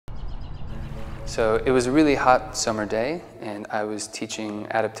So it was a really hot summer day, and I was teaching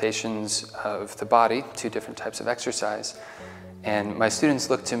adaptations of the body, 2 different types of exercise. And my students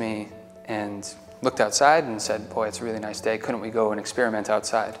looked to me and looked outside and said, "Boy, it's a really nice day. Couldn't we go and experiment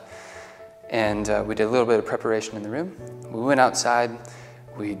outside?" And we did a little bit of preparation in the room. We went outside,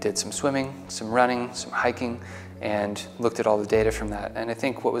 we did some swimming, some running, some hiking, and looked at all the data from that. And I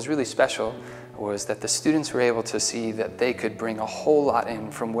think what was really special was that the students were able to see that they could bring a whole lot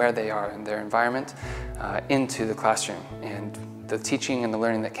in from where they are in their environment into the classroom. And the teaching and the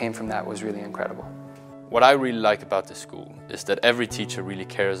learning that came from that was really incredible. What I really like about this school is that every teacher really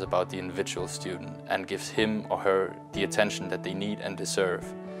cares about the individual student and gives him or her the attention that they need and deserve.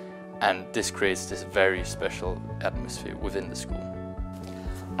 And this creates this very special atmosphere within the school.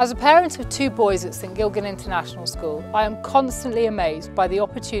 As a parent of 2 boys at St Gilgen International School, I am constantly amazed by the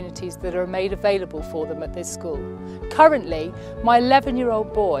opportunities that are made available for them at this school. Currently, my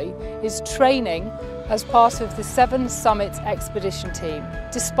 11-year-old boy is training as part of the 7 Summit expedition team.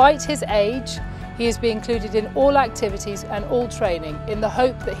 Despite his age, he is being included in all activities and all training in the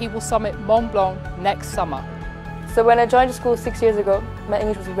hope that he will summit Mont Blanc next summer. So when I joined the school 6 years ago, my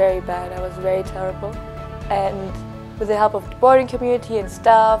English was very bad. I was very terrible. And with the help of the boarding community and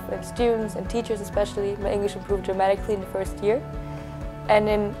staff and students and teachers especially, my English improved dramatically in the first year. And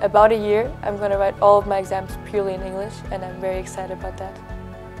in about a year, I'm going to write all of my exams purely in English, and I'm very excited about that.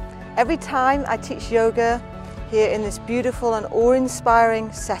 Every time I teach yoga here in this beautiful and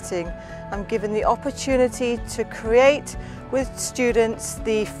awe-inspiring setting, I'm given the opportunity to create with students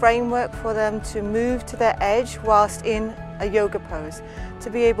the framework for them to move to their edge whilst in a yoga pose, to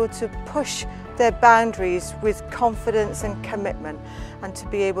be able to push their boundaries with confidence and commitment, and to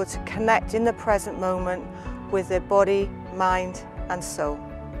be able to connect in the present moment with their body, mind and soul.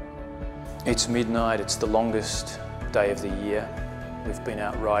 It's midnight, it's the longest day of the year. We've been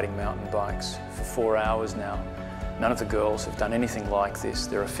out riding mountain bikes for 4 hours now. None of the girls have done anything like this.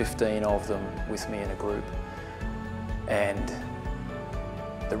 There are 15 of them with me in a group. And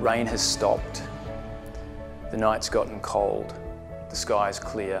the rain has stopped. The night's gotten cold. The sky's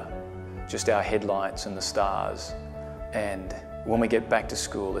clear. Just our headlights and the stars. And when we get back to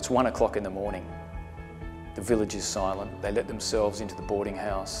school, it's 1 o'clock in the morning. The village is silent. They let themselves into the boarding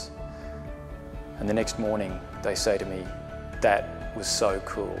house. And the next morning, they say to me, "That was so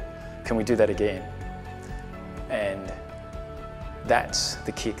cool. Can we do that again?" And that's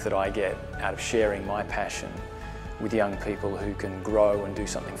the kick that I get out of sharing my passion with young people who can grow and do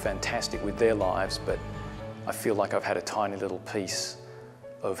something fantastic with their lives, but I feel like I've had a tiny little piece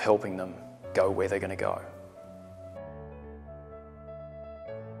of helping them go where they're going to go.